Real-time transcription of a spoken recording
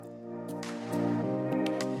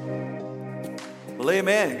Well,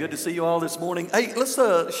 amen. Good to see you all this morning. Hey, let's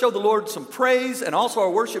show the Lord some praise, and also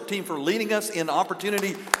our worship team for leading us in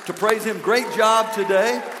opportunity to praise Him. Great job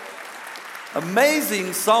today.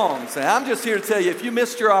 Amazing songs. And I'm just here to tell you, if you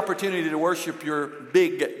missed your opportunity to worship your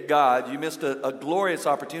big God, you missed a glorious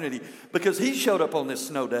opportunity, because He showed up on this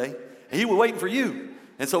snow day. And He was waiting for you.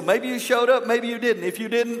 And so maybe you showed up, maybe you didn't. If you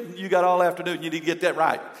didn't, you got all afternoon. You need to get that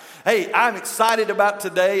right. Hey, I'm excited about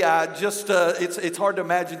today. It's hard to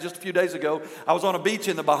imagine. Just a few days ago, I was on a beach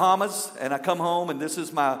in the Bahamas, and I come home, and this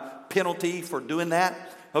is my penalty for doing that.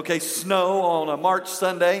 Okay, snow on a March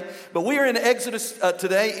Sunday. But we are in Exodus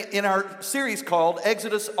today in our series called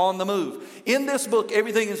Exodus on the Move. In this book,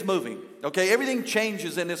 everything is moving. Okay, everything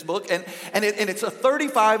changes in this book. And it's a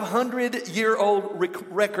 3,500-year-old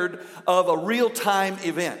record of a real-time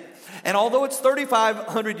event. And although it's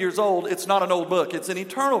 3,500 years old, it's not an old book. It's an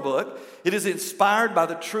eternal book. It is inspired by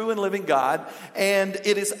the true and living God, and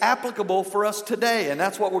it is applicable for us today, and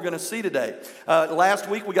that's what we're going to see today. Last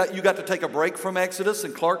week, you got to take a break from Exodus,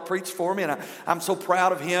 and Clark preached for me, and I'm so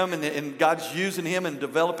proud of him, and God's using him and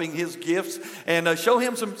developing his gifts, and show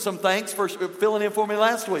him some thanks for filling in for me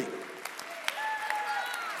last week.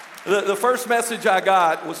 The first message I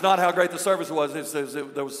got was not how great the service was.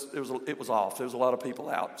 It was off. There was a lot of people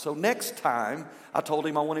out. So next time, I told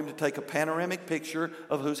him I want him to take a panoramic picture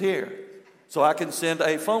of who's here, so I can send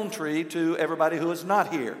a phone tree to everybody who is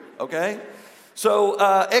not here. Okay? So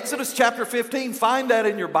Exodus chapter 15, find that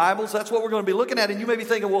in your Bibles. That's what we're going to be looking at. And you may be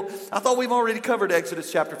thinking, well, I thought we've already covered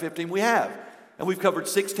Exodus chapter 15. We have. And we've covered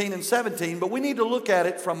 16 and 17, but we need to look at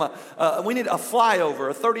it from we need a flyover,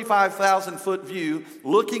 a 35,000-foot view,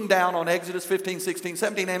 looking down on Exodus 15, 16,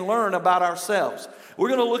 17, and learn about ourselves. We're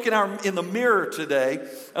going to look in the mirror today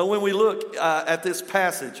when we look at this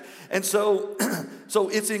passage. And so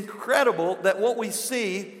it's incredible that what we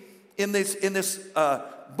see in this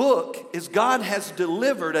book is God has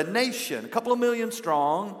delivered a nation, a couple of million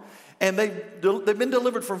strong. And they've been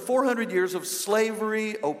delivered from 400 years of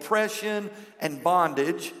slavery, oppression, and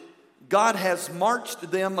bondage. God has marched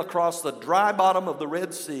them across the dry bottom of the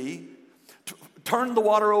Red Sea, turned the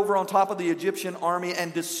water over on top of the Egyptian army,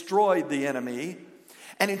 and destroyed the enemy.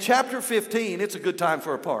 And in chapter 15, it's a good time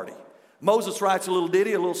for a party. Moses writes a little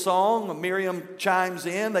ditty, a little song. Miriam chimes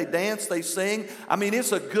in. They dance, they sing. I mean,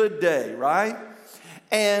 it's a good day, right?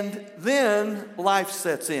 And then life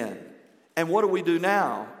sets in. And what do we do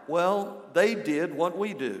now? Well, they did what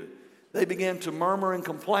we do. They began to murmur and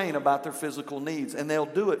complain about their physical needs, and they'll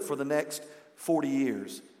do it for the next 40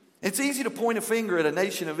 years. It's easy to point a finger at a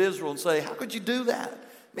nation of Israel and say, how could you do that?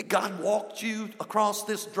 I mean, God walked you across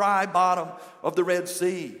this dry bottom of the Red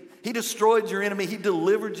Sea. He destroyed your enemy. He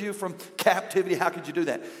delivered you from captivity. How could you do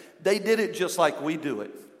that? They did it just like we do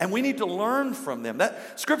it. And we need to learn from them.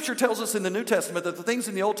 That Scripture tells us in the New Testament that the things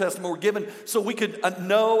in the Old Testament were given so we could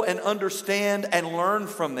know and understand and learn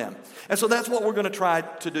from them. And so that's what we're going to try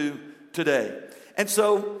to do today. And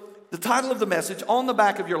so the title of the message on the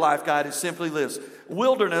back of your life guide is simply this: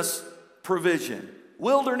 Wilderness Provision.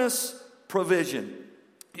 Wilderness Provision.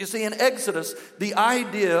 You see, in Exodus, the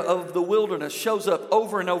idea of the wilderness shows up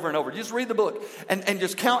over and over and over. Just read the book and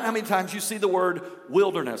just count how many times you see the word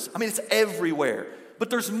wilderness. I mean, it's everywhere. But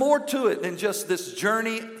there's more to it than just this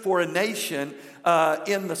journey for a nation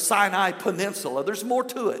in the Sinai Peninsula. There's more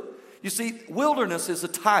to it. You see, wilderness is a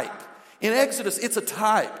type. In Exodus, it's a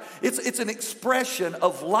type. It's an expression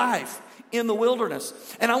of life in the wilderness.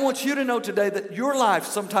 And I want you to know today that your life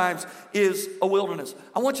sometimes is a wilderness.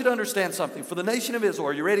 I want you to understand something. For the nation of Israel,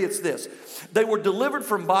 are you ready? It's this. They were delivered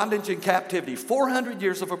from bondage and captivity, 400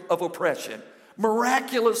 years of oppression,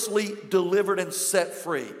 miraculously delivered and set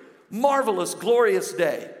free. Marvelous, glorious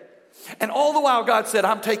day. And all the while God said,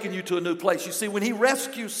 I'm taking you to a new place. You see, when He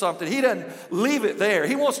rescues something, He doesn't leave it there.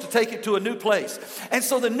 He wants to take it to a new place. And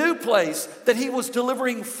so the new place that He was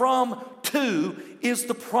delivering from to is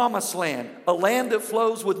the promised land, a land that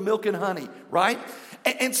flows with milk and honey, right?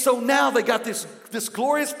 And so now they got this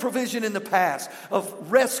glorious provision in the past of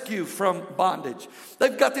rescue from bondage.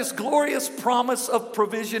 They've got this glorious promise of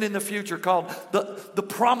provision in the future called the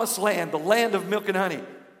promised land, the land of milk and honey.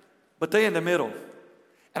 But they're in the middle.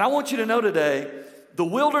 And I want you to know today, the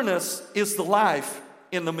wilderness is the life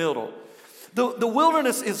in the middle. The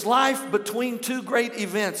wilderness is life between two great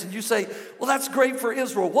events. And you say, well, that's great for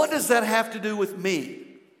Israel. What does that have to do with me?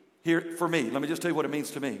 Here, for me, let me just tell you what it means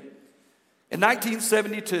to me. In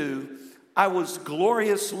 1972, I was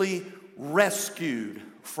gloriously rescued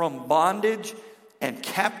from bondage and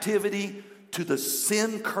captivity to the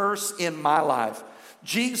sin curse in my life.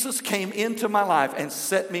 Jesus came into my life and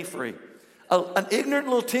set me free. An ignorant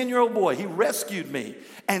little 10-year-old boy, he rescued me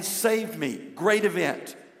and saved me. Great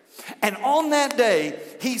event. And on that day,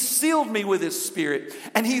 he sealed me with his Spirit.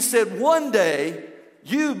 And he said, one day,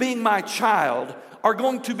 you being my child are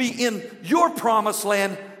going to be in your promised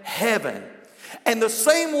land, heaven. And the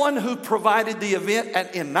same one who provided the event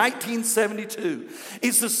in 1972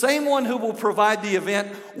 is the same one who will provide the event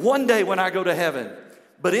one day when I go to heaven.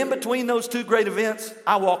 But in between those two great events,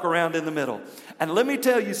 I walk around in the middle. And let me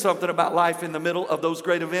tell you something about life in the middle of those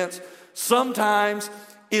great events. Sometimes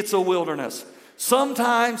it's a wilderness.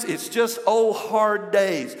 Sometimes it's just hard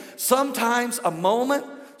days. Sometimes a moment,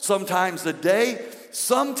 sometimes a day,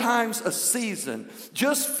 sometimes a season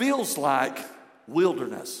just feels like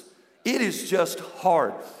wilderness. It is just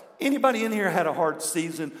hard. Anybody in here had a hard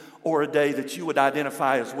season or a day that you would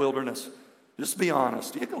identify as wilderness? Just be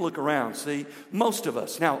honest. You can look around, see. Most of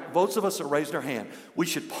us, now, most of us that raised our hand, we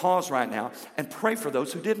should pause right now and pray for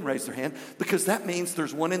those who didn't raise their hand, because that means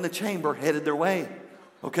there's one in the chamber headed their way,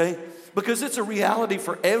 okay? Because it's a reality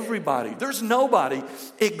for everybody. There's nobody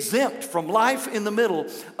exempt from life in the middle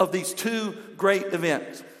of these two great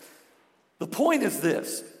events. The point is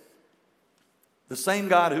this: the same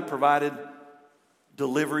God who provided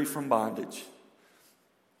delivery from bondage,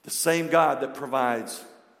 the same God that provides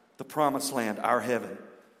the promised land, our heaven,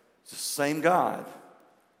 it's the same God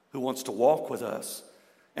who wants to walk with us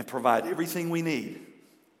and provide everything we need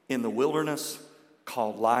in the wilderness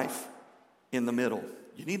called life in the middle.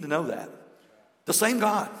 You need to know that. The same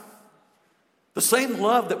God, the same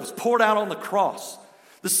love that was poured out on the cross,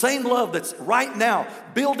 the same love that's right now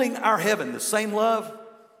building our heaven, the same love,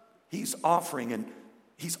 He's offering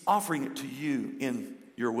it to you in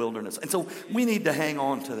your wilderness. And so we need to hang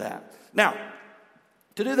on to that. Now,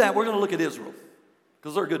 to do that, we're going to look at Israel,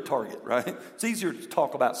 because they're a good target, right? It's easier to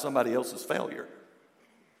talk about somebody else's failure.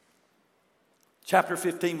 Chapter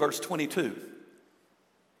 15, verse 22.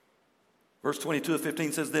 Verse 22 of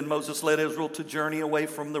 15 says, Then Moses led Israel to journey away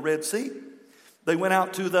from the Red Sea. They went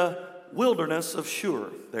out to the wilderness of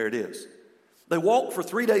Shur. There it is. They walked for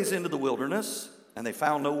 3 days into the wilderness, and they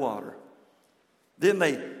found no water. Then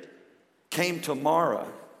they came to Marah,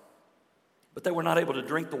 but they were not able to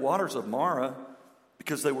drink the waters of Marah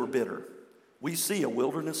because they were bitter. We see a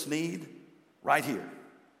wilderness need right here.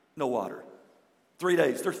 No water. 3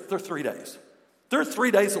 days. They're 3 days. They're 3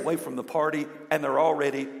 days away from the party, and they're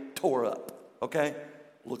already tore up. Okay?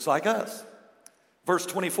 Looks like us. Verse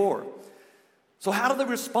 24. So how do they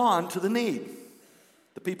respond to the need?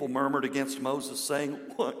 The people murmured against Moses, saying,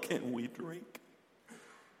 What can we drink?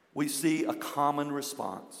 We see a common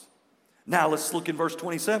response. Now let's look in verse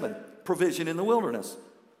 27. Provision in the wilderness.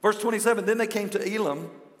 Verse 27, Then they came to Elim,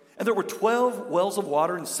 and there were 12 wells of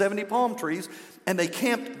water and 70 palm trees, and they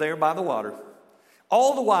camped there by the water.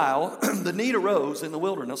 All the while, the need arose in the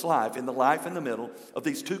wilderness life in the middle of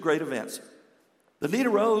these two great events. The need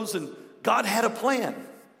arose, and God had a plan.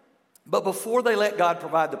 But before they let God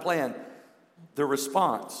provide the plan, their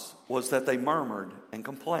response was that they murmured and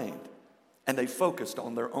complained, and they focused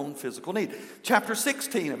on their own physical need. Chapter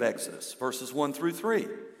 16 of Exodus, verses 1 through 3.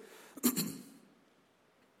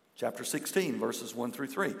 Chapter 16, verses 1 through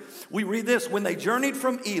 3. We read this: When they journeyed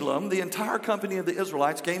from Elim, the entire company of the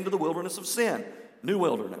Israelites came to the wilderness of Sin, New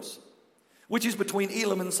Wilderness, which is between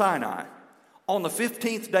Elim and Sinai. On the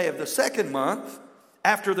 15th day of the second month,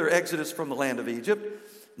 after their exodus from the land of Egypt,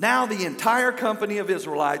 now the entire company of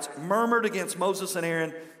Israelites murmured against Moses and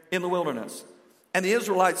Aaron in the wilderness. And the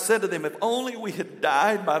Israelites said to them, If only we had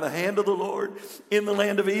died by the hand of the Lord in the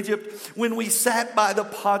land of Egypt, when we sat by the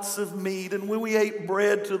pots of meat and when we ate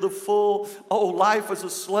bread to the full. Oh, life as a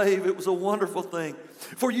slave, it was a wonderful thing.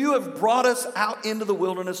 For you have brought us out into the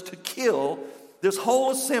wilderness to kill this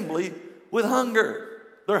whole assembly with hunger.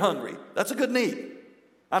 They're hungry. That's a good need.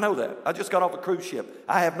 I know that. I just got off a cruise ship.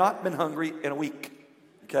 I have not been hungry in a week.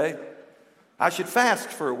 Okay? I should fast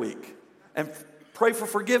for a week and pray for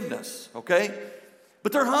forgiveness. Okay?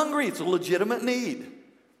 But they're hungry. It's a legitimate need.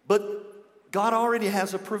 But God already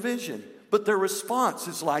has a provision. But their response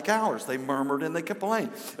is like ours. They murmured and they complained.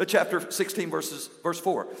 Chapter 16, verse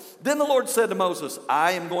 4. Then the Lord said to Moses,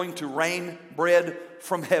 I am going to rain bread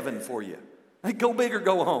from heaven for you. Hey, go big or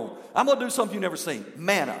go home. I'm going to do something you've never seen.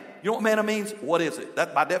 Manna. You know what manna means? What is it?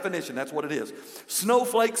 That, by definition, that's what it is.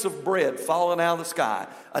 Snowflakes of bread falling out of the sky.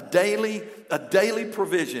 A daily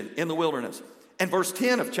provision in the wilderness. And verse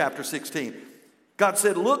 10 of chapter 16. God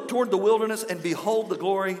said, Look toward the wilderness, and behold, the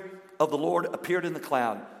glory of the Lord appeared in the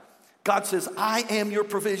cloud. God says, I am your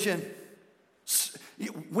provision.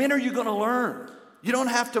 When are you going to learn? You don't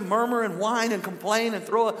have to murmur and whine and complain and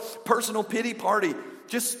throw a personal pity party.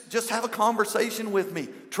 Just have a conversation with me.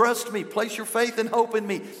 Trust me. Place your faith and hope in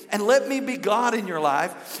me. And let me be God in your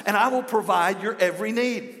life, and I will provide your every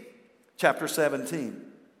need. Chapter 17.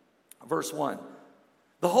 Verse 1.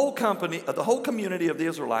 The whole community of the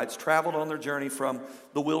Israelites traveled on their journey from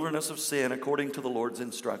the wilderness of Sin according to the Lord's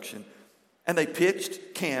instruction. And they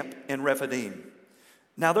pitched camp in Rephidim.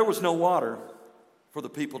 Now there was no water for the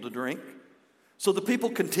people to drink. So the people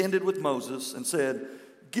contended with Moses and said,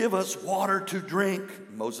 "Give us water to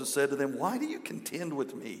drink." Moses said to them, "Why do you contend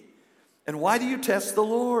with me? And why do you test the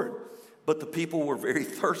Lord?" But the people were very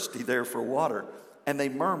thirsty there for water. And they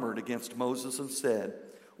murmured against Moses and said,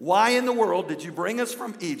 "Why in the world did you bring us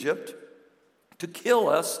from Egypt to kill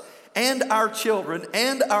us and our children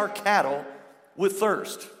and our cattle with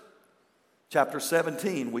thirst?" Chapter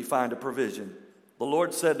 17, we find a provision. The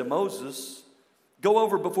Lord said to Moses, "Go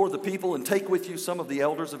over before the people and take with you some of the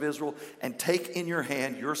elders of Israel and take in your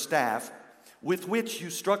hand your staff with which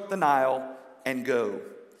you struck the Nile and go.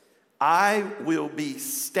 I will be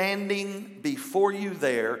standing before you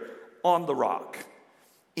there on the rock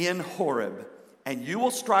in Horeb, and you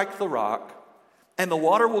will strike the rock, and the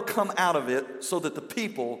water will come out of it so that the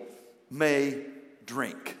people may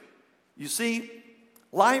drink." You see,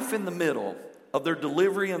 life in the middle of their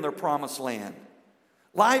delivery in their promised land,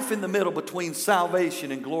 life in the middle between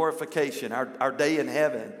salvation and glorification, our day in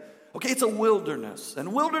heaven. Okay, it's a wilderness,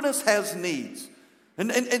 and wilderness has needs. And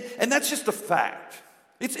that's just a fact.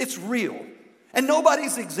 It's real. And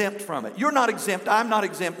nobody's exempt from it. You're not exempt. I'm not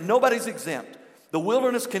exempt. Nobody's exempt. The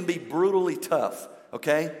wilderness can be brutally tough,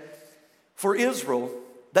 okay? For Israel,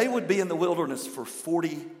 they would be in the wilderness for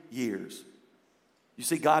 40 years. You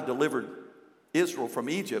see, God delivered Israel from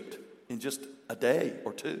Egypt in just a day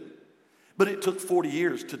or two. But it took 40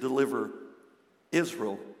 years to deliver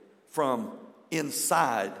Israel from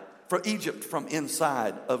Egypt from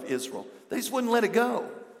inside of Israel. They just wouldn't let it go.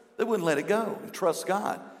 They wouldn't let it go and trust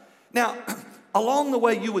God. Now, along the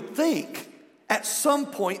way, you would think at some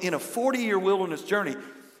point in a 40-year wilderness journey,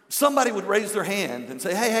 somebody would raise their hand and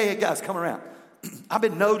say, hey, guys, come around. I've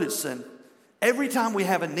been noticing every time we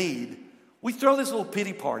have a need, we throw this little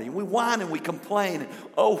pity party, and we whine and we complain, and,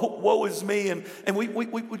 "Oh, woe is me," and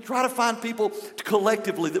we try to find people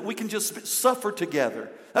collectively that we can just suffer together.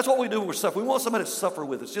 That's what we do when we're suffering. We want somebody to suffer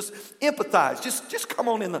with us. Just empathize. Just come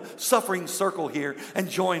on in the suffering circle here and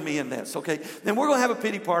join me in this, okay? Then we're going to have a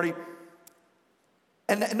pity party.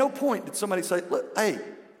 And at no point did somebody say, "Look, hey,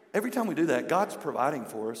 every time we do that, God's providing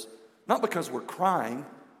for us, not because we're crying,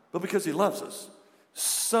 but because He loves us."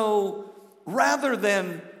 So rather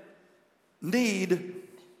than need,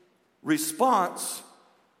 response,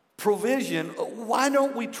 provision, why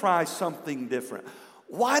don't we try something different?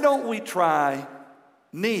 Why don't we try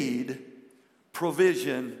need,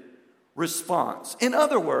 provision, response? In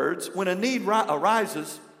other words, when a need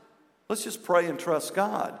arises, let's just pray and trust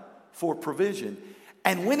God for provision.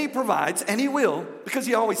 And when He provides, and He will, because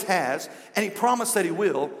He always has, and He promised that He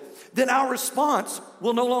will, then our response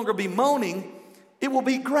will no longer be moaning, it will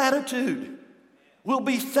be gratitude. We'll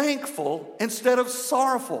be thankful instead of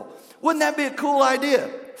sorrowful. Wouldn't that be a cool idea?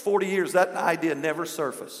 40 years, that idea never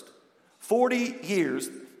surfaced. 40 years.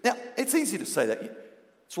 Now, it's easy to say that.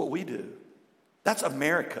 It's what we do. That's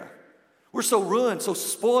America. We're so ruined, so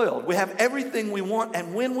spoiled. We have everything we want,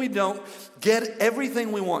 and when we don't get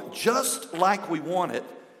everything we want just like we want it,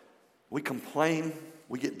 we complain,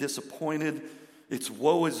 we get disappointed. It's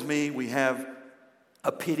woe is me. We have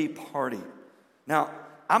a pity party. Now,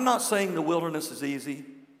 I'm not saying the wilderness is easy,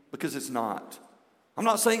 because it's not. I'm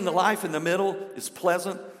not saying the life in the middle is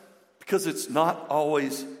pleasant, because it's not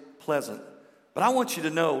always pleasant. But I want you to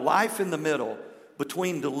know, life in the middle,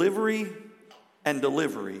 between delivery and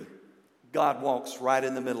delivery, God walks right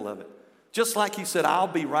in the middle of it. Just like He said, "I'll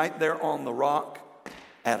be right there on the rock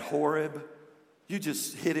at Horeb. You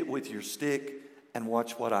just hit it with your stick and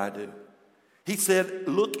watch what I do." He said,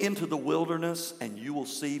 "Look into the wilderness and you will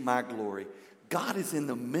see my glory." God is in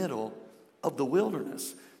the middle of the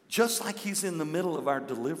wilderness, just like He's in the middle of our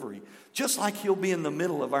delivery, just like He'll be in the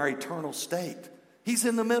middle of our eternal state. He's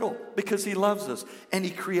in the middle because He loves us and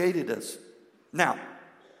He created us. Now,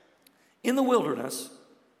 in the wilderness,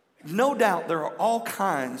 no doubt there are all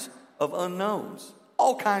kinds of unknowns,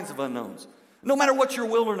 all kinds of unknowns. No matter what your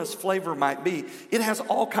wilderness flavor might be, it has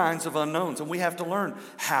all kinds of unknowns, and we have to learn,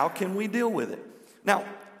 how can we deal with it? Now,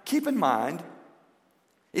 keep in mind,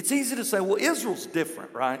 it's easy to say, well, Israel's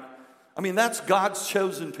different, right? I mean, that's God's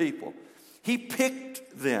chosen people. He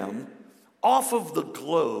picked them off of the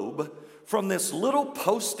globe from this little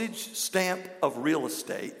postage stamp of real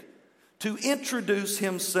estate to introduce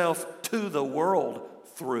Himself to the world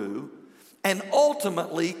through, and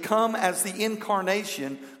ultimately come as the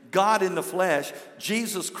incarnation, God in the flesh,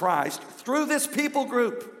 Jesus Christ, through this people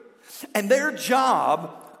group. And their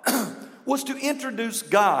job was to introduce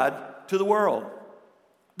God to the world.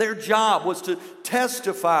 Their job was to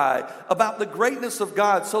testify about the greatness of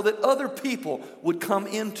God so that other people would come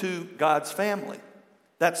into God's family.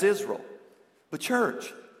 That's Israel. But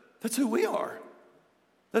church, that's who we are.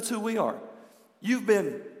 That's who we are. You've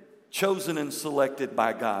been chosen and selected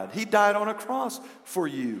by God. He died on a cross for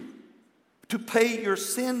you to pay your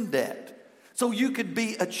sin debt so you could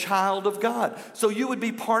be a child of God, so you would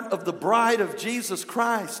be part of the bride of Jesus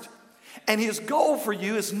Christ. And his goal for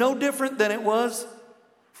you is no different than it was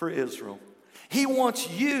for Israel. He wants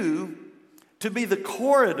you to be the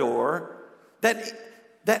corridor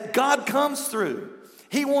that God comes through.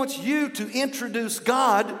 He wants you to introduce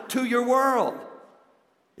God to your world.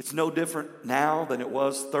 It's no different now than it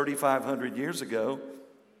was 3,500 years ago.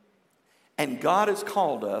 And God has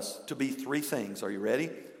called us to be three things. Are you ready?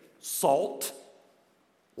 Salt,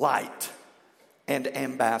 light, and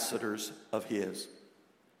ambassadors of his.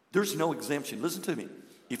 There's no exemption. Listen to me.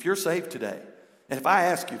 If you're saved today, and if I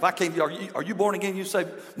ask you, if I came to you, are you born again? You say,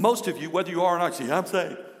 most of you, whether you are or not, say, I'm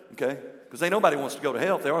saved. Okay? Because ain't nobody wants to go to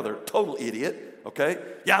hell. If they are, they're a total idiot. Okay?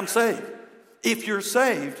 Yeah, I'm saved. If you're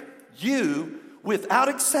saved, you, without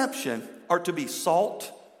exception, are to be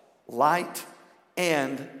salt, light,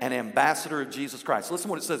 and an ambassador of Jesus Christ. Listen to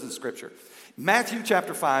what it says in Scripture. Matthew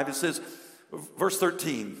chapter 5, it says, verse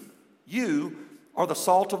 13, you are the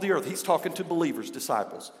salt of the earth. He's talking to believers,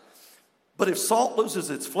 disciples. But if salt loses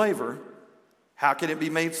its flavor, how can it be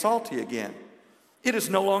made salty again? It is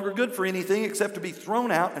no longer good for anything except to be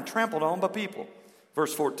thrown out and trampled on by people.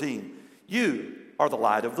 Verse 14, you are the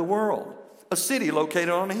light of the world. A city located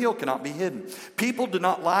on a hill cannot be hidden. People do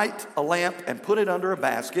not light a lamp and put it under a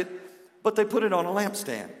basket, but they put it on a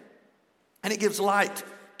lampstand. And it gives light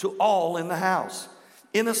to all in the house.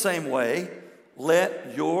 In the same way,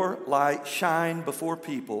 let your light shine before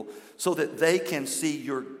people so that they can see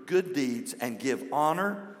your good deeds and give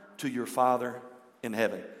honor to your Father in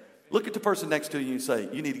heaven. Look at the person next to you and say,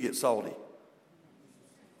 you need to get salty.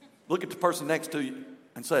 Look at the person next to you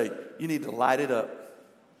and say, you need to light it up.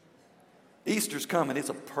 Easter's coming. It's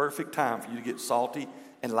a perfect time for you to get salty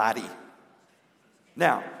and lighty.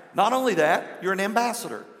 Now, not only that, you're an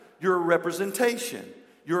ambassador. You're a representation.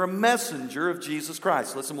 You're a messenger of Jesus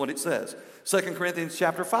Christ. Listen to what it says. 2 Corinthians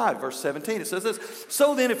chapter 5, verse 17. It says this,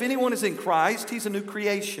 so then if anyone is in Christ, he's a new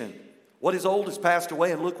creation. What is old has passed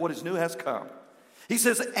away, and look, what is new has come. He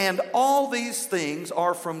says, and all these things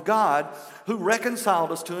are from God, who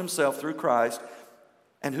reconciled us to himself through Christ,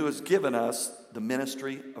 and who has given us the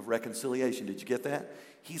ministry of reconciliation. Did you get that?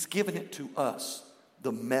 He's given it to us.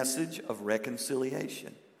 The message of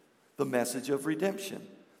reconciliation. The message of redemption.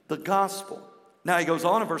 The gospel. Now he goes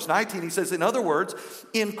on in verse 19. He says, in other words,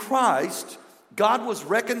 in Christ, God was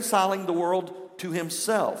reconciling the world to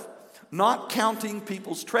himself, not counting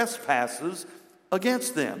people's trespasses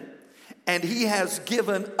against them. And he has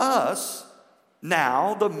given us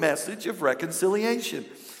now the message of reconciliation.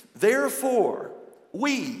 Therefore,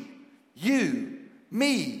 we, you,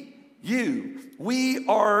 me, you, we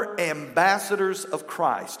are ambassadors of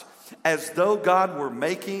Christ, as though God were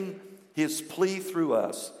making his plea through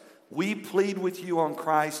us. We plead with you on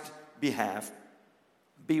Christ's behalf.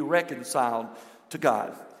 Be reconciled to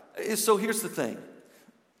God. So here's the thing.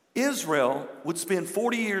 Israel would spend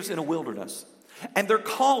 40 years in a wilderness, and their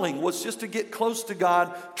calling was just to get close to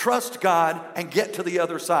God, trust God, and get to the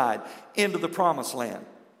other side, into the promised land.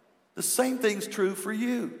 The same thing's true for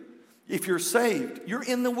you. If you're saved, you're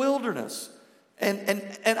in the wilderness.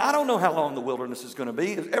 And I don't know how long the wilderness is going to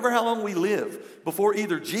be. Ever how long we live before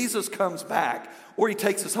either Jesus comes back or he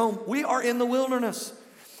takes us home, we are in the wilderness.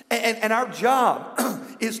 And our job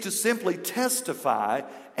is to simply testify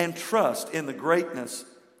and trust in the greatness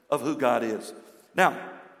of who God is. Now,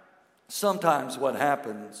 sometimes what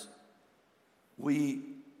happens, we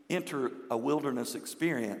enter a wilderness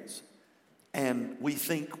experience and we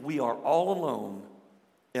think we are all alone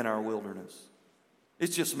in our wilderness.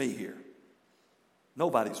 It's just me here.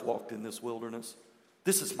 Nobody's walked in this wilderness.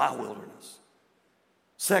 This is my wilderness.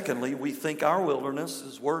 Secondly, we think our wilderness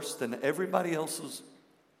is worse than everybody else's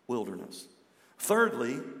wilderness.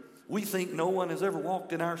 Thirdly, we think no one has ever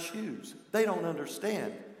walked in our shoes. They don't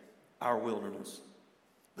understand our wilderness.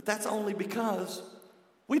 But that's only because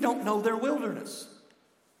we don't know their wilderness.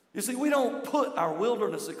 You see, we don't put our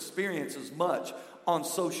wilderness experiences much on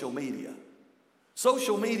social media.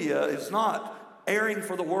 Social media is not airing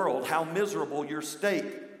for the world how miserable your state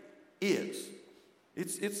is.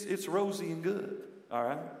 It's rosy and good, all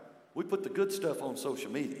right? We put the good stuff on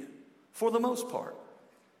social media, for the most part.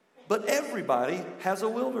 But everybody has a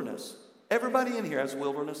wilderness. Everybody in here has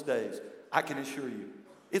wilderness days, I can assure you.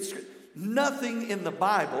 It's nothing in the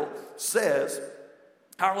Bible says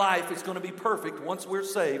Our life is going to be perfect once we're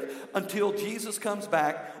saved until Jesus comes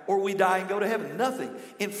back or we die and go to heaven. Nothing.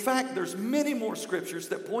 In fact, there's many more scriptures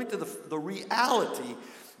that point to the reality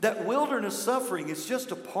that wilderness suffering is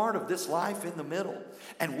just a part of this life in the middle.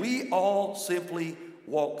 And we all simply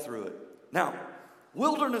walk through it. Now,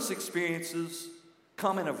 wilderness experiences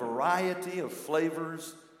come in a variety of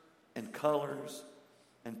flavors and colors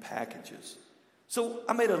and packages. So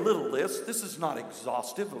I made a little list. This is not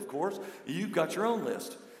exhaustive, of course. You've got your own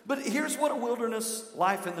list. But here's what a wilderness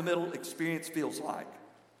life in the middle experience feels like.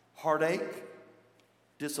 Heartache,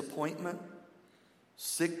 disappointment,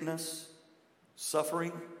 sickness,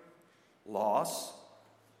 suffering, loss,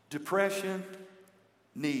 depression,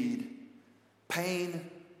 need, pain,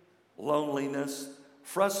 loneliness,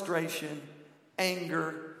 frustration,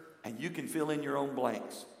 anger, and you can fill in your own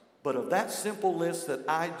blanks. But of that simple list that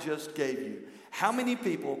I just gave you, how many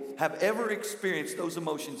people have ever experienced those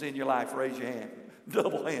emotions in your life? Raise your hand.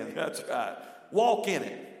 Double hand, that's right. Walk in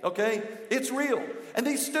it, okay? It's real. And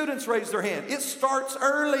these students raise their hand. It starts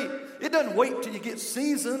early. It doesn't wait till you get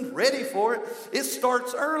seasoned, ready for it. It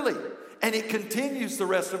starts early, and it continues the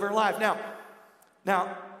rest of their life.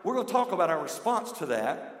 Now, we're going to talk about our response to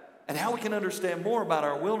that and how we can understand more about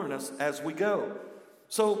our wilderness as we go.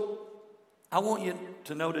 So, I want you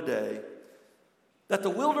to know today that the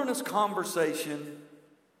wilderness conversation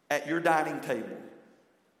at your dining table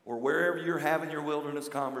or wherever you're having your wilderness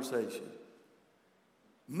conversation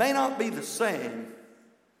may not be the same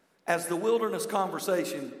as the wilderness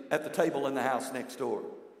conversation at the table in the house next door.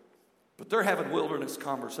 But they're having wilderness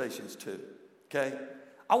conversations too, okay?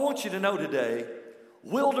 I want you to know today,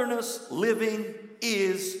 wilderness living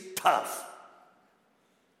is tough.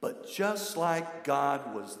 But just like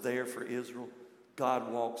God was there for Israel, God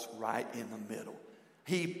walks right in the middle.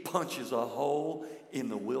 He punches a hole in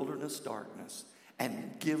the wilderness darkness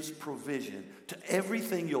and gives provision to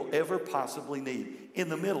everything you'll ever possibly need in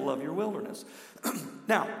the middle of your wilderness.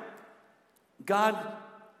 Now, God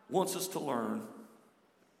wants us to learn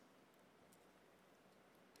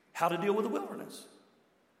how to deal with the wilderness.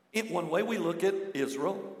 In one way, we look at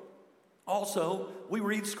Israel. Also, we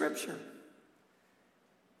read Scripture.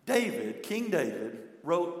 King David,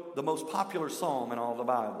 wrote the most popular psalm in all the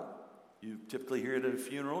Bible. You typically hear it at a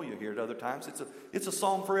funeral. You hear it other times. It's a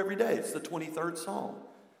psalm for every day. It's the 23rd psalm.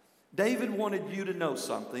 David wanted you to know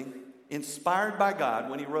something, inspired by God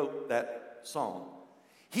when he wrote that psalm.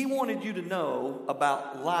 He wanted you to know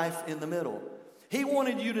about life in the middle. He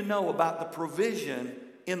wanted you to know about the provision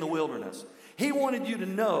in the wilderness. He wanted you to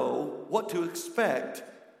know what to expect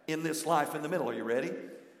in this life in the middle. Are you ready?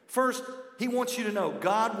 First, he wants you to know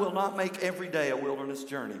God will not make every day a wilderness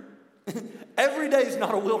journey. Every day is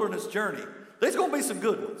not a wilderness journey. There's going to be some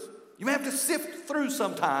good ones. You may have to sift through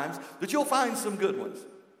sometimes, but you'll find some good ones.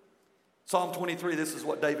 Psalm 23, this is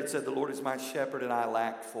what David said, "The Lord is my shepherd and I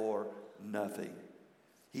lack for nothing.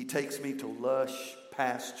 He takes me to lush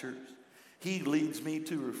pastures. He leads me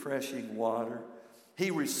to refreshing water. He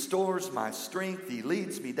restores my strength. He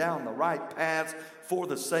leads me down the right paths for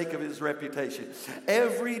the sake of his reputation."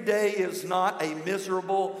 Every day is not a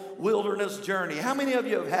miserable wilderness journey. How many of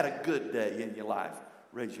you have had a good day in your life?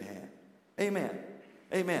 Raise your hand. Amen.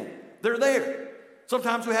 Amen. They're there.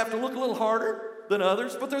 Sometimes we have to look a little harder than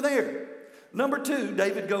others, but they're there. Number 2,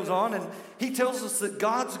 David goes on and he tells us that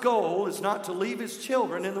God's goal is not to leave his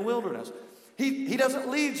children in the wilderness. He doesn't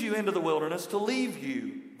lead you into the wilderness to leave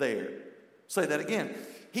you there. Say that again.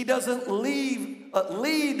 He doesn't lead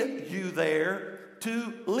you there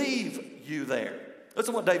to leave you there.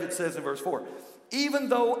 Listen to what David says in verse 4. "Even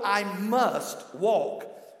though I must walk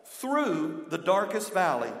through the darkest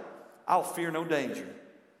valley, I'll fear no danger."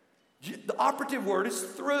 The operative word is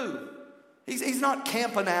through. He's not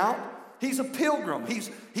camping out. He's a pilgrim.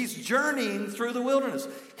 He's journeying through the wilderness.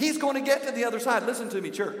 He's going to get to the other side. Listen to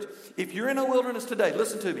me, church. If you're in a wilderness today,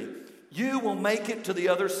 listen to me. You will make it to the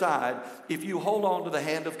other side if you hold on to the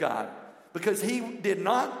hand of God. Because he did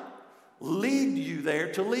not lead you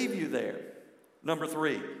there to leave you there. Number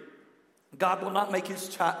 3, God will not make his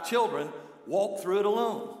children walk through it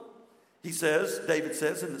alone. David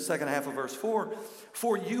says in the second half of verse 4,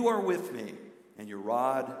 "For you are with me, and your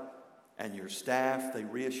rod and your staff, they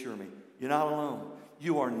reassure me." You're not alone.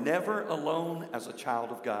 You are never alone as a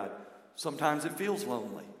child of God. Sometimes it feels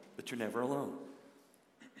lonely, but you're never alone.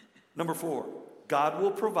 Number 4, God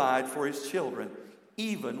will provide for his children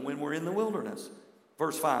even when we're in the wilderness.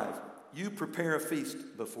 Verse 5, "You prepare a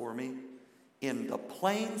feast before me in the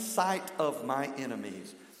plain sight of my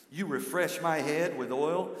enemies. You refresh my head with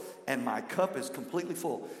oil, and my cup is completely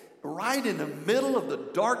full." Right in the middle of the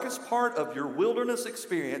darkest part of your wilderness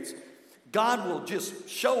experience, God will just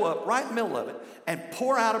show up right in the middle of it and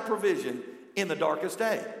pour out a provision in the darkest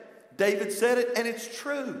day. David said it, and it's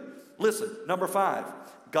true. Listen, number 5,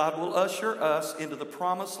 God will usher us into the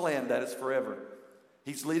promised land that is forever.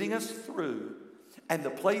 He's leading us through, and the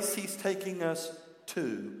place he's taking us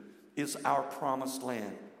to is our promised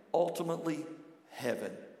land, ultimately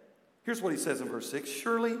heaven. Here's what he says in verse 6.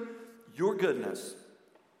 Surely your goodness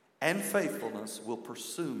and faithfulness will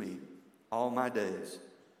pursue me all my days,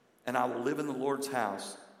 and I will live in the Lord's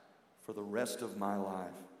house for the rest of my life.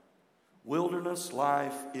 Wilderness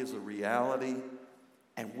life is a reality,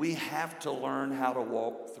 and we have to learn how to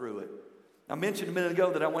walk through it. I mentioned a minute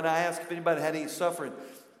ago that when I asked if anybody had any suffering,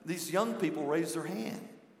 these young people raised their hand.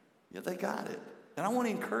 Yeah, they got it. And I want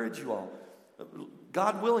to encourage you all.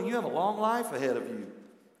 God willing, you have a long life ahead of you.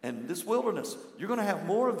 And this wilderness, you're going to have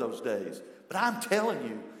more of those days. But I'm telling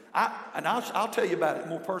you, I'll tell you about it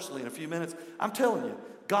more personally in a few minutes. I'm telling you,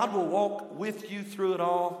 God will walk with you through it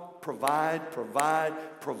all, provide,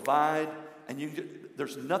 and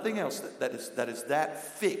there's nothing else that is that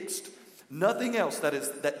fixed. Nothing else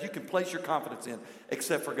that you can place your confidence in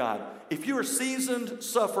except for God. If you're a seasoned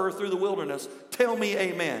sufferer through the wilderness, tell me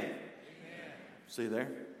amen. See there?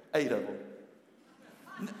 8 of them.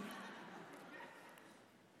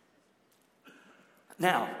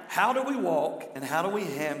 Now, how do we walk and how do we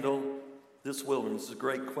handle this wilderness? It's a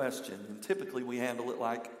great question. And typically we handle it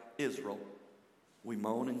like Israel. We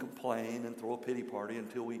moan and complain and throw a pity party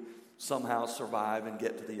until we somehow survive and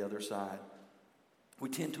get to the other side. We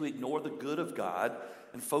tend to ignore the good of God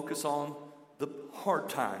and focus on the hard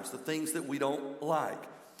times, the things that we don't like.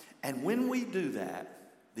 And when we do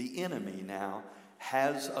that, the enemy now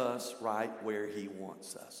has us right where he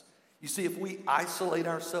wants us. You see, if we isolate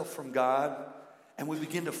ourselves from God and we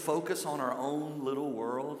begin to focus on our own little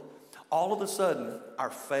world, all of a sudden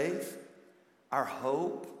our faith, our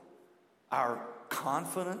hope, our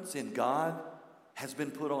confidence in God has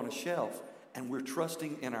been put on a shelf, and we're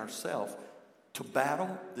trusting in ourselves to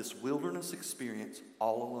battle this wilderness experience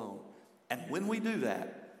all alone. And when we do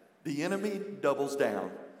that, the enemy doubles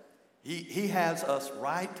down. He has us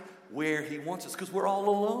right where he wants us because we're all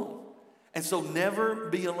alone. And so never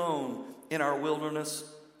be alone in our wilderness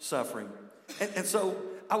suffering. And so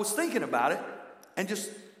I was thinking about it, and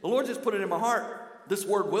the Lord just put it in my heart. This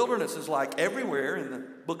word wilderness is like everywhere in the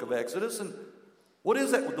book of Exodus. And what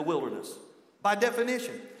is that with the wilderness? By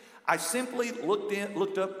definition. I simply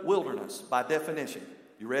looked up wilderness by definition.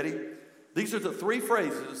 You ready? These are the 3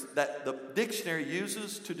 phrases that the dictionary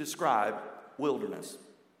uses to describe wilderness.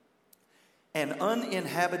 An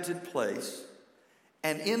uninhabited place,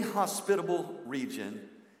 an inhospitable region,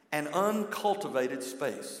 an uncultivated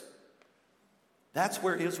space. That's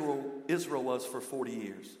where Israel was for 40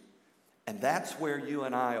 years. And that's where you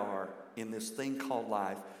and I are in this thing called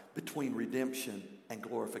life, between redemption and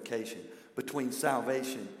glorification, between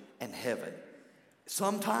salvation and heaven.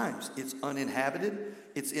 Sometimes it's uninhabited,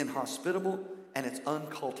 it's inhospitable, and it's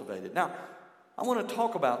uncultivated. Now, I want to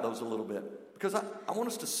talk about those a little bit because I want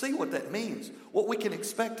us to see what that means, what we can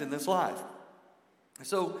expect in this life.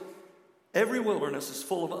 So, every wilderness is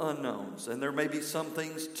full of unknowns, and there may be some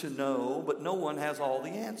things to know, but no one has all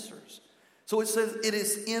the answers. So it says it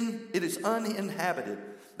is uninhabited.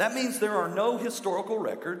 That means there are no historical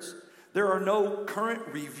records, there are no current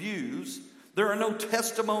reviews, there are no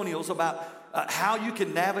testimonials about how you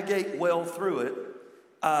can navigate well through it,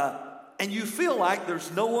 and you feel like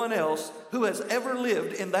there's no one else who has ever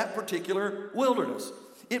lived in that particular wilderness.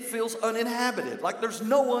 It feels uninhabited, like there's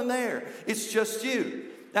no one there. It's just you.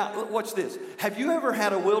 Now, watch this. Have you ever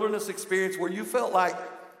had a wilderness experience where you felt like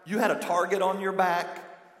you had a target on your back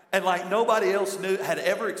and like nobody else had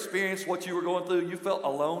ever experienced what you were going through? You felt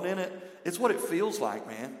alone in it? It's what it feels like,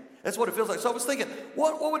 man. That's what it feels like. So I was thinking,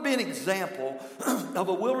 what would be an example of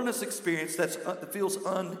a wilderness experience that feels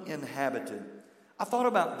uninhabited? I thought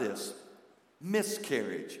about this.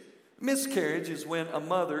 Miscarriage. Miscarriage is when a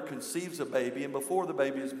mother conceives a baby, and before the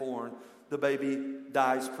baby is born, the baby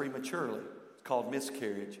dies prematurely. It's called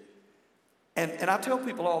miscarriage. And I tell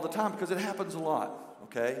people all the time because it happens a lot,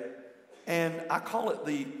 okay? And I call it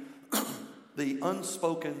the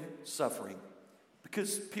unspoken suffering.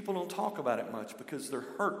 Because people don't talk about it much because they're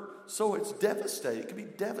hurt. So it's devastating. It can be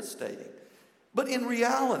devastating. But in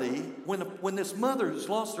reality, when this mother who's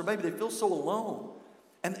lost her baby, they feel so alone.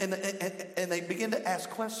 And they begin to ask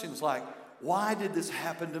questions like, why did this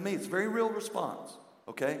happen to me? It's a very real response,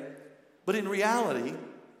 okay? But in reality,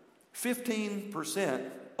 15%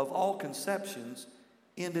 of all conceptions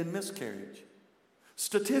end in miscarriage.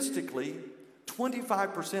 Statistically,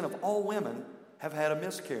 25% of all women have had a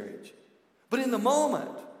miscarriage. But in the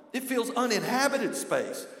moment, it feels uninhabited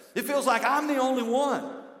space. It feels like I'm the only one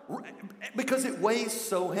because it weighs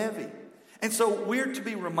so heavy. And so we're to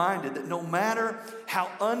be reminded that no matter how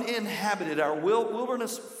uninhabited our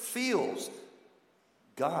wilderness feels,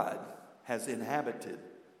 God has inhabited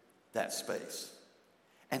that space.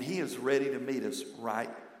 And He is ready to meet us right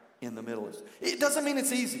in the middle of it. It doesn't mean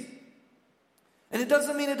it's easy. And it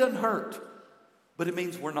doesn't mean it doesn't hurt. But it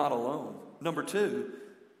means we're not alone. Number 2,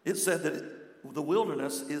 it said that the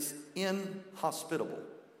wilderness is inhospitable.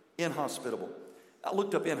 Inhospitable. I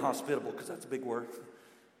looked up inhospitable because that's a big word.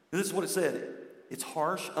 And this is what it said. It's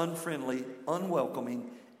harsh, unfriendly,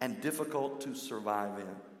 unwelcoming, and difficult to survive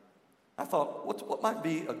in. I thought, what might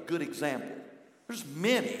be a good example? There's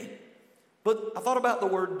many, but I thought about the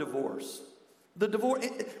word divorce. The divorce.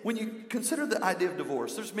 When you consider the idea of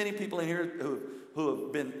divorce, there's many people in here who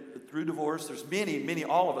have been through divorce. There's many,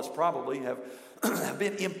 all of us probably have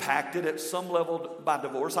been impacted at some level by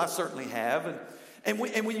divorce. I certainly have. And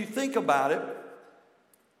when you think about it,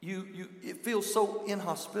 it feels so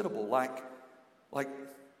inhospitable, like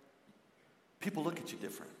people look at you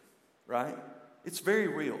different, right? It's very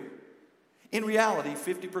real. In reality,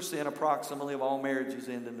 50% approximately of all marriages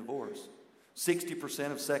end in divorce.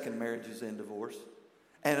 60% of second marriages end divorce.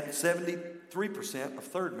 And 73% of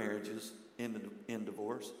third marriages end in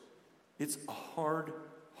divorce. It's a hard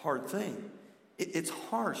thing. It's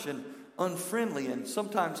harsh and unfriendly and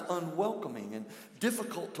sometimes unwelcoming and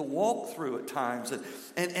difficult to walk through at times. And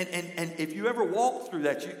if you ever walk through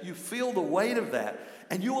that, you feel the weight of that.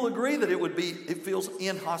 And you will agree that it feels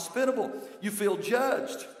inhospitable. You feel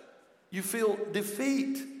judged. You feel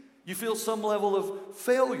defeat. You feel some level of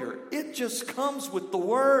failure. It just comes with the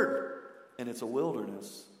Word. And it's a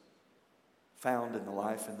wilderness found in the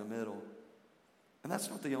life in the middle. And that's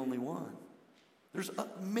not the only one. There's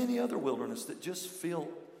many other wilderness that just feel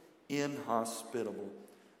inhospitable.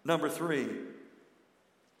 Number 3,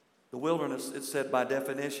 the wilderness, it said by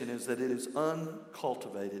definition, is that it is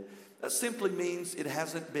uncultivated. That simply means it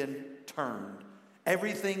hasn't been turned.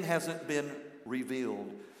 Everything hasn't been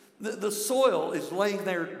revealed. The soil is laying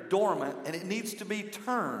there dormant, and it needs to be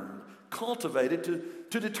turned, cultivated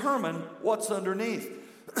to determine what's underneath.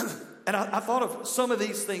 And I thought of some of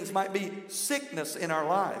these things might be sickness in our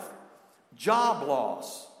life, job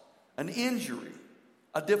loss, an injury,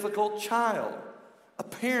 a difficult child, a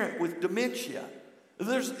parent with dementia.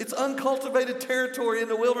 It's uncultivated territory in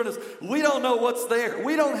the wilderness. We don't know what's there.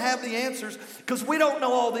 We don't have the answers because we don't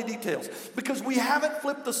know all the details. Because we haven't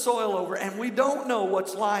flipped the soil over and we don't know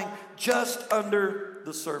what's lying just under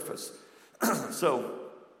the surface. So,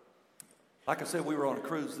 like I said, we were on a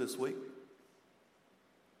cruise this week.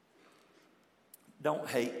 Don't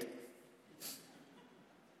hate.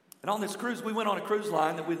 And on this cruise, we went on a cruise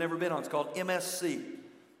line that we'd never been on. It's called MSC.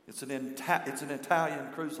 It's an Italian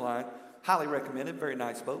cruise line. Highly recommended. Very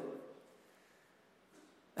nice boat.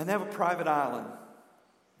 And they have a private island.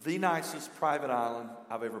 The nicest private island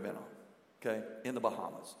I've ever been on. Okay? In the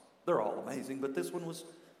Bahamas. They're all amazing, but this one was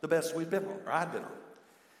the best we'd been on, or I'd been on.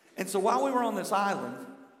 And so while we were on this island,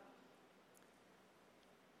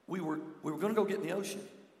 we were going to go get in the ocean.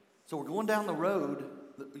 So we're going down the road,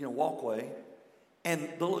 walkway, and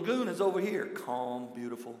the lagoon is over here. Calm,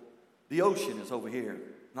 beautiful. The ocean is over here.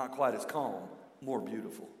 Not quite as calm, more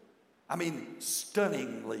beautiful. I mean,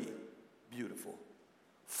 stunningly beautiful.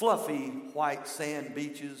 Fluffy white sand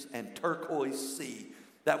beaches and turquoise sea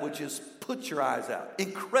that would just put your eyes out.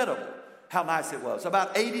 Incredible how nice it was.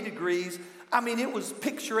 About 80 degrees. I mean, it was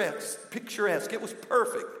picturesque. It was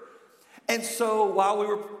perfect. And so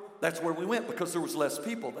that's where we went because there was less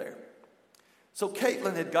people there. So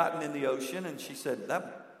Caitlin had gotten in the ocean and she said,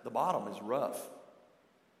 the bottom is rough.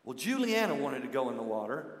 Well, Juliana wanted to go in the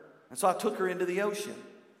water, and so I took her into the ocean.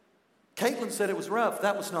 Caitlin said it was rough.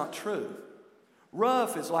 That was not true.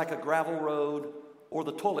 Rough is like a gravel road or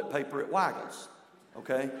the toilet paper at Waggles,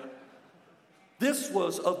 okay? This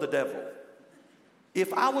was of the devil.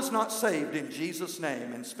 If I was not saved in Jesus'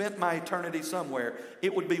 name and spent my eternity somewhere,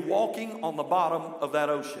 it would be walking on the bottom of that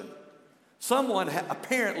ocean. Someone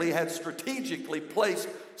apparently had strategically placed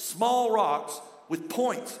small rocks with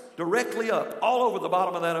points directly up all over the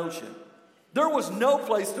bottom of that ocean. There was no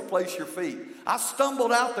place to place your feet. I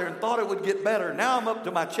stumbled out there and thought it would get better. Now I'm up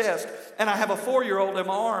to my chest, and I have a 4-year-old in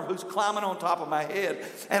my arm who's climbing on top of my head.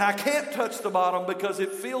 And I can't touch the bottom because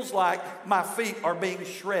it feels like my feet are being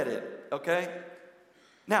shredded, okay?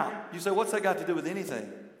 Now, you say, what's that got to do with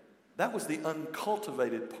anything? That was the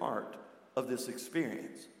uncultivated part of this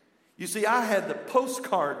experience. You see, I had the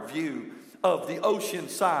postcard view of the ocean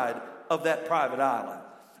side of that private island.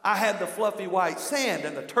 I had the fluffy white sand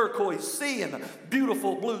and the turquoise sea and the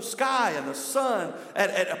beautiful blue sky and the sun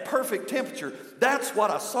at a perfect temperature. That's what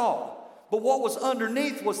I saw. But what was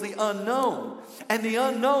underneath was the unknown. And the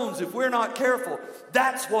unknowns, if we're not careful,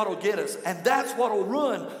 that's what will get us. And that's what will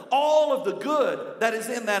ruin all of the good that is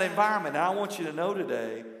in that environment. And I want you to know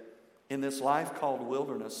today, in this life called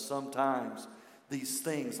wilderness, sometimes these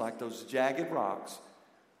things like those jagged rocks,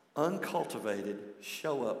 uncultivated,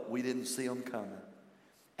 show up. We didn't see them coming.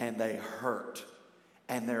 And they hurt.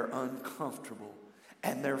 And they're uncomfortable.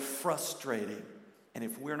 And they're frustrating. And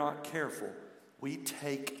if we're not careful, we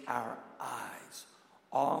take our eyes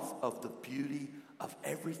off of the beauty of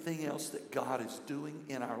everything else that God is doing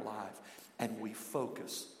in our life. And we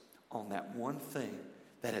focus on that one thing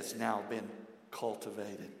that has now been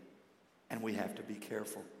cultivated. And we have to be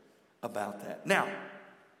careful about that. Now,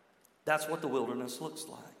 that's what the wilderness looks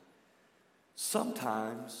like.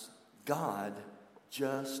 Sometimes God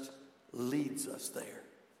just leads us there.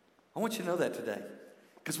 I want you to know that today.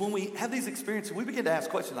 Because when we have these experiences, we begin to ask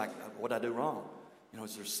questions like, what did I do wrong?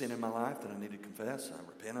 Is there sin in my life that I need to confess, I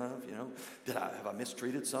repent of? Have I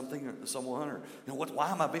mistreated something or someone? Or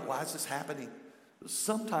why is this happening?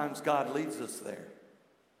 Sometimes God leads us there.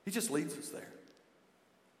 He just leads us there.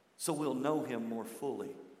 So we'll know him more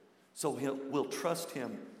fully. So we'll trust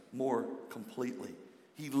him more completely.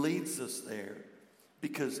 He leads us there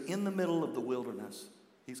because in the middle of the wilderness,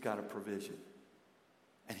 he's got a provision.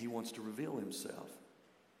 And he wants to reveal himself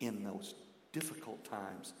in those difficult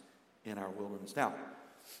times in our wilderness. Now,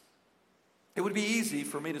 it would be easy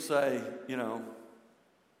for me to say,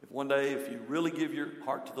 if one day, if you really give your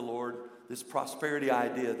heart to the Lord, this prosperity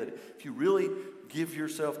idea that if you really give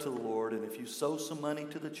yourself to the Lord and if you sow some money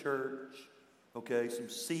to the church, some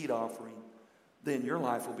seed offering, then your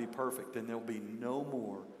life will be perfect and there'll be no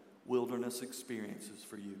more wilderness experiences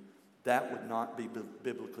for you. That would not be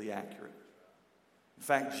biblically accurate. In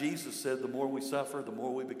fact, Jesus said the more we suffer, the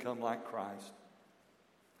more we become like Christ.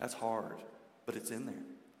 That's hard, but it's in there.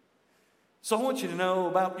 So I want you to know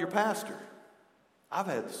about your pastor. I've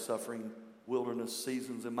had suffering wilderness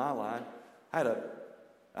seasons in my life. I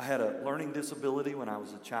had a learning disability when I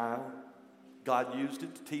was a child. God used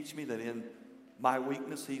it to teach me that in my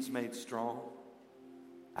weakness, he's made strong.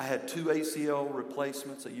 I had 2 ACL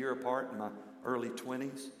replacements a year apart in my early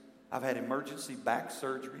 20s. I've had emergency back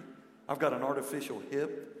surgery. I've got an artificial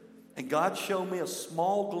hip. And God showed me a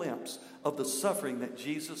small glimpse of the suffering that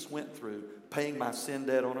Jesus went through, paying my sin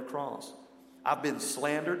debt on a cross. I've been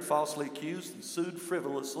slandered, falsely accused, and sued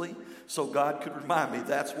frivolously, so God could remind me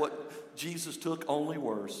that's what Jesus took, only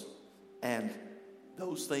worse. And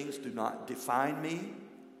those things do not define me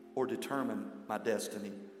or determine my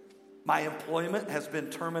destiny. My employment has been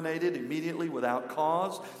terminated immediately without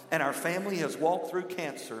cause, and our family has walked through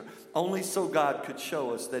cancer only so God could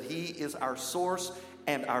show us that he is our source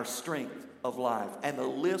and our strength of life. And the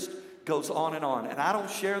list goes on and on. And I don't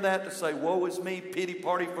share that to say, woe is me, pity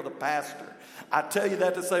party for the pastor. I tell you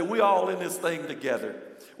that to say we're all in this thing together.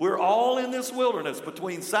 We're all in this wilderness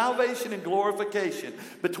between salvation and glorification,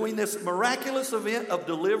 between this miraculous event of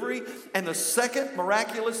delivery and the second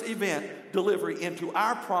miraculous event, delivery into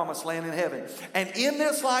our promised land in heaven. And in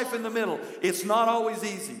this life in the middle, it's not always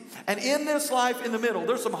easy. And in this life in the middle,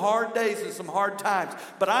 there's some hard days and some hard times.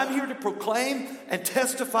 But I'm here to proclaim and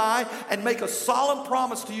testify and make a solemn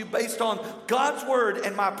promise to you based on God's word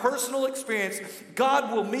and my personal experience.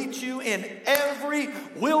 God will meet you in every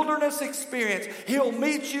wilderness experience. He'll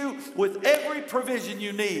meet you with every provision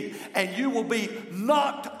you need. And you will be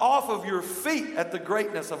knocked off of your feet at the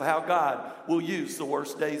greatness of how God will use the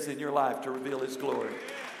worst days in your life to reveal his glory.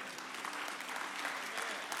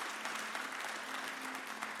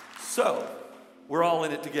 So, we're all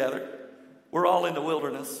in it together. We're all in the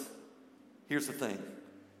wilderness. Here's the thing.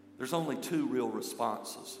 There's only 2 real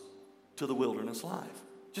responses to the wilderness life.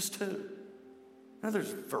 Just 2. Now,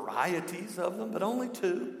 there's varieties of them, but only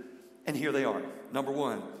 2. And here they are. Number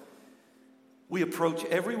 1, we approach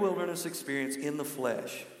every wilderness experience in the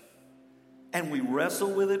flesh. And we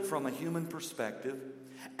wrestle with it from a human perspective.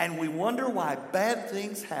 And we wonder why bad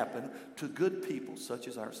things happen to good people such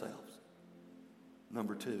as ourselves.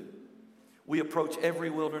 Number 2, we approach every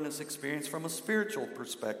wilderness experience from a spiritual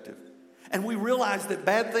perspective. And we realize that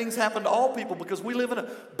bad things happen to all people because we live in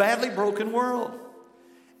a badly broken world.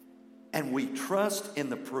 And we trust in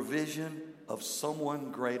the provision of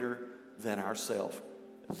someone greater than ourselves.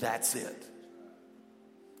 That's it.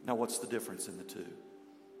 Now, what's the difference in the 2?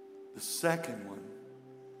 The second one,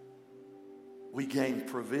 we gain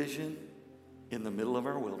provision in the middle of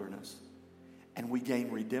our wilderness, and we gain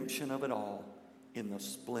redemption of it all in the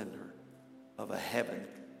splendor of a heaven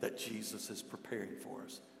that Jesus is preparing for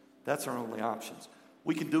us. That's our only options.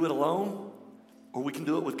 We can do it alone, or we can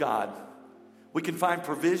do it with God. We can find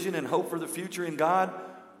provision and hope for the future in God,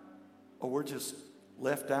 or we're just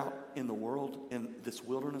left out in the world in this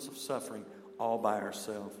wilderness of suffering all by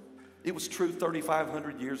ourselves. It was true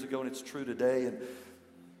 3,500 years ago, and it's true today. And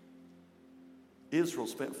Israel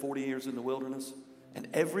spent 40 years in the wilderness, and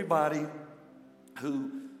everybody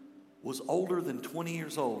who was older than 20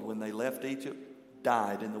 years old when they left Egypt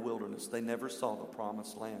died in the wilderness. They never saw the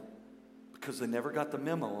promised land because they never got the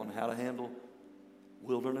memo on how to handle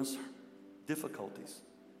wilderness difficulties.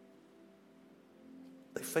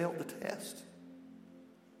 They failed the test,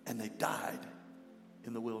 and they died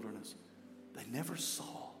in the wilderness. They never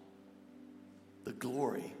saw the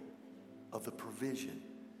glory of the provision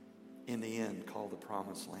in the end called the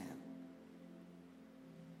promised land.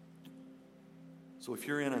 So if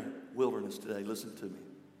you're in a wilderness today, listen to me.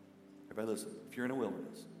 Everybody listen. If you're in a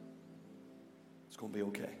wilderness, it's going to be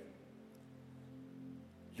okay.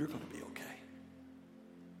 You're going to be okay.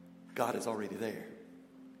 God is already there,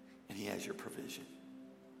 and He has your provision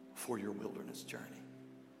for your wilderness journey.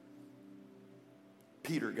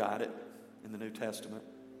 Peter got it in the New Testament.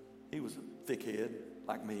 He was a thickhead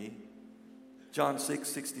like me. John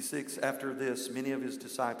 6:66, after this, many of His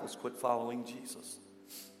disciples quit following Jesus,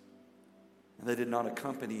 and they did not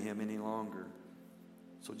accompany Him any longer.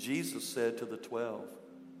 So Jesus said to the 12,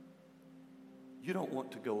 you don't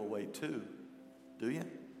want to go away too, do you?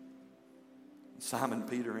 And Simon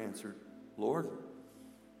Peter answered, Lord,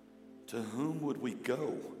 to whom would we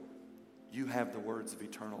go? You have the words of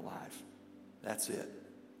eternal life. That's it.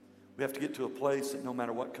 We have to get to a place that no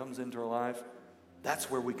matter what comes into our life,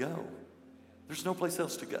 that's where we go. There's no place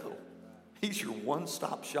else to go. He's your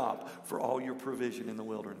one-stop shop for all your provision in the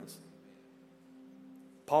wilderness.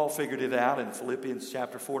 Paul figured it out in Philippians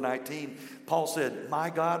chapter 4:19. Paul said, my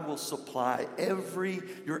God will supply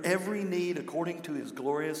your every need according to His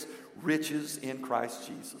glorious riches in Christ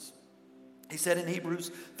Jesus. He said in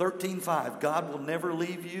Hebrews 13:5, God will never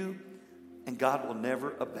leave you and God will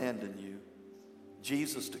never abandon you.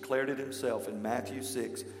 Jesus declared it Himself in Matthew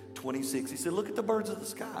 6:26. He said, look at the birds of the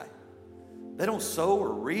sky. They don't sow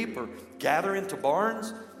or reap or gather into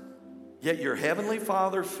barns, yet your heavenly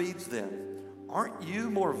Father feeds them. Aren't you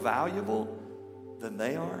more valuable than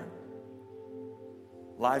they are?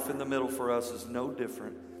 Life in the middle for us is no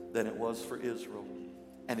different than it was for Israel.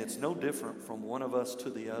 And it's no different from one of us to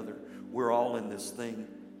the other. We're all in this thing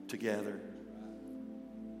together.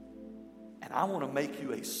 And I want to make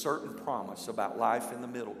you a certain promise about life in the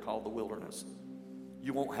middle called the wilderness.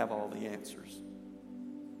 You won't have all the answers.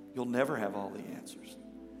 You'll never have all the answers.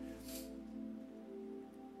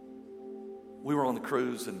 We were on the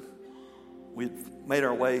cruise and we'd made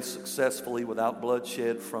our way successfully without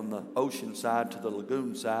bloodshed from the ocean side to the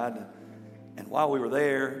lagoon side. And while we were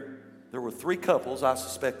there were 3 couples, I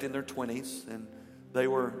suspect in their 20s, and they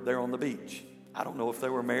were there on the beach. I don't know if they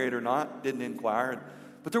were married or not, didn't inquire.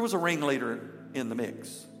 But there was a ringleader in the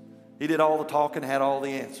mix. He did all the talking, had all the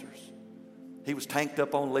answers. He was tanked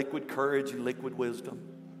up on liquid courage and liquid wisdom.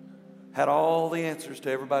 Had all the answers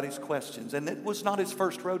to everybody's questions. And it was not his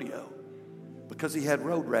first rodeo, because he had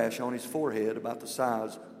road rash on his forehead about the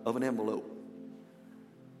size of an envelope.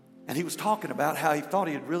 And he was talking about how he thought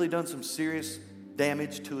he had really done some serious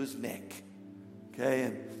damage to his neck. Okay,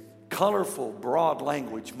 and colorful, broad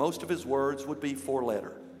language. Most of his words would be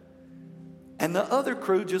 4-letter. And the other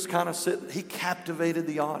crew just kind of he captivated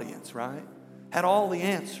the audience, right? Had all the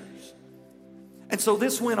answers. And so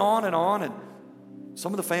this went on, and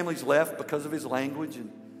some of the families left because of his language,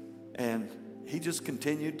 and he just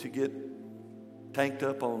continued to get tanked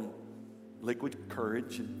up on liquid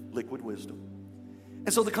courage and liquid wisdom.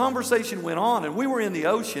 And so the conversation went on, and we were in the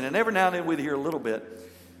ocean, and every now and then we'd hear a little bit.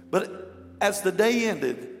 But as the day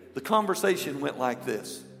ended, the conversation went like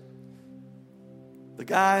this. The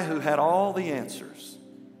guy who had all the answers,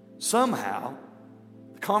 somehow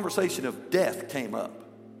the conversation of death came up.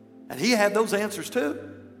 And he had those answers too.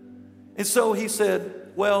 And so he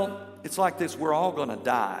said, well, it's like this, we're all going to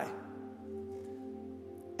die.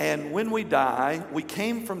 And when we die, we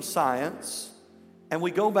came from science and we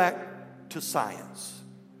go back to science.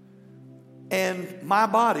 And my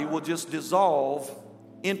body will just dissolve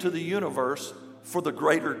into the universe for the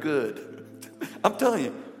greater good. I'm telling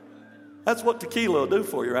you, that's what tequila will do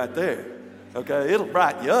for you right there. Okay, it'll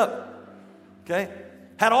brighten you up. Okay,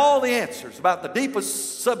 had all the answers about the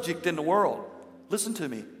deepest subject in the world. Listen to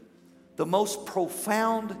me. The most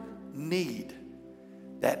profound need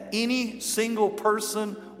that any single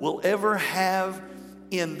person will ever have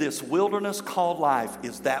in this wilderness called life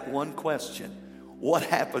is that one question. what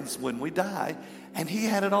happens when we die. And he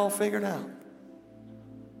had it all figured out.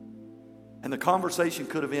 And the conversation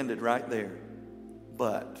could have ended right there.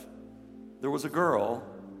 But there was a girl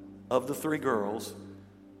of the 3 girls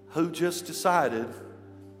who just decided,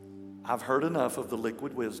 I've heard enough of the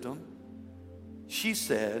liquid wisdom. She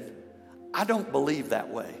said, I don't believe that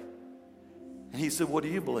way. And he said, what do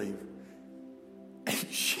you believe? And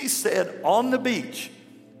she said, on the beach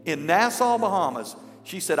in Nassau, Bahamas,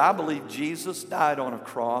 she said, I believe Jesus died on a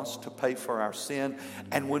cross to pay for our sin.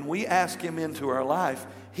 And when we ask him into our life,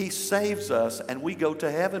 he saves us and we go to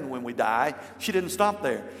heaven when we die. She didn't stop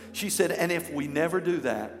there. She said, and if we never do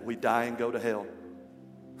that, we die and go to hell.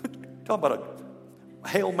 Talk about a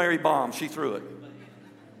Hail Mary bomb. She threw it.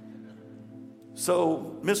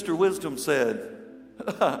 So Mr. Wisdom said,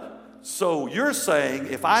 so you're saying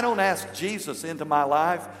if I don't ask Jesus into my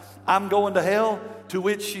life, I'm going to hell? To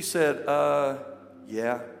which she said,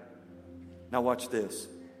 yeah. Now watch this.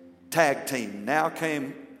 Tag team. Now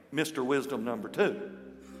came Mr. Wisdom number 2.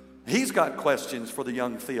 He's got questions for the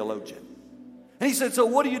young theologian. And he said, so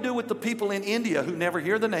what do you do with the people in India who never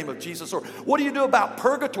hear the name of Jesus? Or what do you do about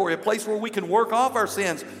purgatory, a place where we can work off our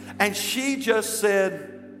sins? And she just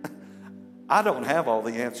said, I don't have all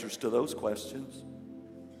the answers to those questions.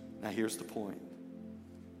 Now here's the point.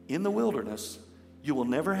 In the wilderness, you will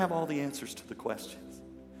never have all the answers to the questions.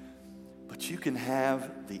 But you can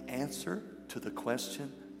have the answer to the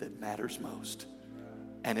question that matters most.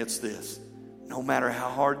 And it's this. No matter how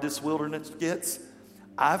hard this wilderness gets,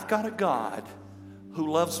 I've got a God who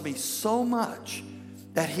loves me so much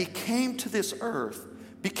that he came to this earth,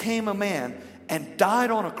 became a man, and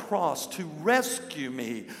died on a cross to rescue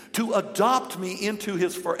me, to adopt me into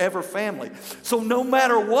his forever family. So no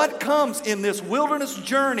matter what comes in this wilderness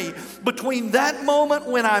journey between that moment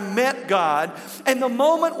when I met God and the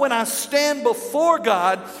moment when I stand before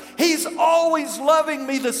God, he's always loving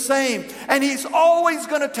me the same, and he's always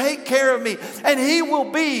going to take care of me, and he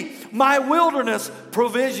will be my wilderness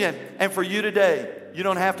provision. And for you today, you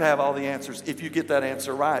don't have to have all the answers if you get that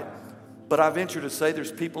answer right. But I venture to say there's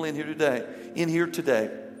people in here today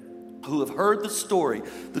who have heard the story,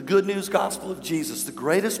 the good news gospel of Jesus, the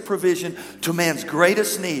greatest provision to man's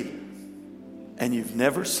greatest need. And you've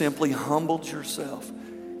never simply humbled yourself,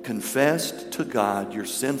 confessed to God your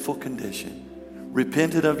sinful condition,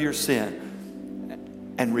 repented of your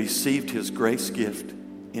sin, and received his grace gift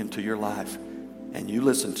into your life. And you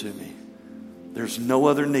listen to me. There's no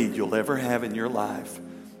other need you'll ever have in your life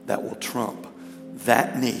that will trump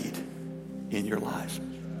that need in your life.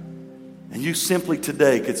 And you simply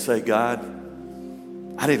today could say, God,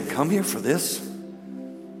 I didn't come here for this,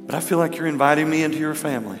 but I feel like you're inviting me into your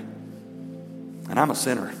family. And I'm a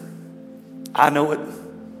sinner. I know it.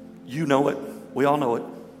 You know it. We all know it.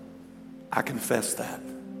 I confess that.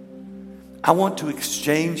 I want to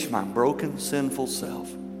exchange my broken, sinful self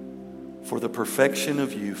for the perfection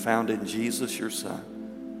of you found in Jesus, your Son.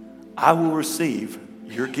 I will receive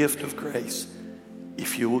your gift of grace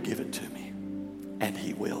if you will give it to me. And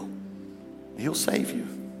he will. He'll save you.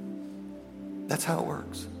 That's how it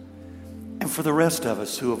works. And for the rest of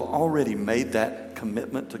us who have already made that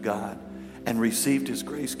commitment to God and received his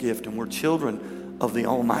grace gift, and we're children of the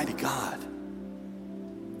Almighty God,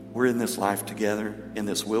 we're in this life together, in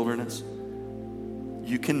this wilderness.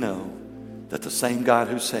 You can know that the same God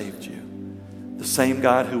who saved you, the same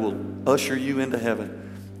God who will usher you into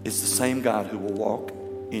heaven, is the same God who will walk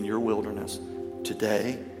in your wilderness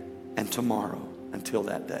today and tomorrow until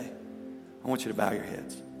that day. I want you to bow your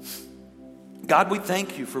heads. God, we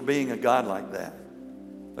thank you for being a God like that.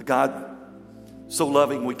 A God so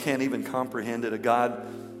loving we can't even comprehend it. A God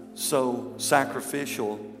so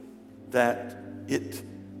sacrificial that it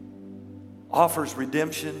offers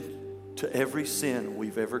redemption to every sin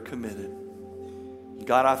we've ever committed.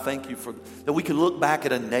 God, I thank you for that we can look back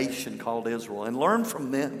at a nation called Israel and learn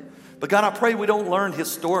from them. But God, I pray we don't learn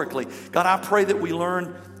historically. God, I pray that we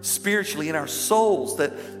learn spiritually in our souls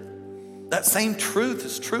that that same truth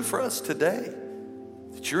is true for us today.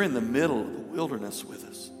 That you're in the middle of the wilderness with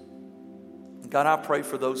us. God, I pray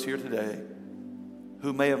for those here today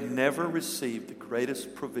who may have never received the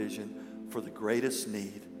greatest provision for the greatest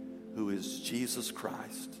need, who is Jesus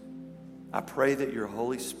Christ. I pray that your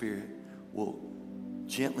Holy Spirit will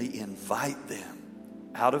gently invite them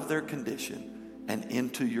out of their condition and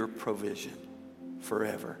into your provision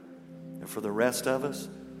forever. And for the rest of us,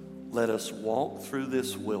 let us walk through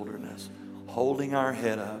this wilderness, holding our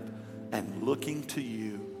head up and looking to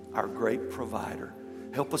you, our great provider.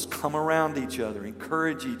 Help us come around each other,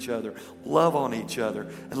 encourage each other, love on each other,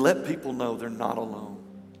 and let people know they're not alone.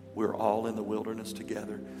 We're all in the wilderness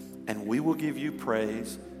together, and we will give you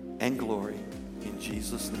praise and glory In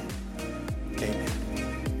Jesus' name, amen.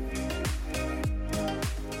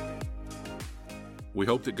 We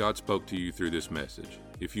hope that God spoke to you through this message.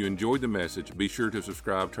 If you enjoyed the message, be sure to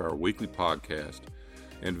subscribe to our weekly podcast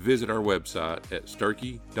and visit our website at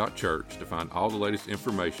sturkey.church to find all the latest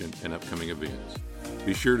information and upcoming events.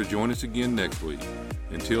 Be sure to join us again next week.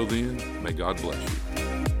 Until then, may God bless you.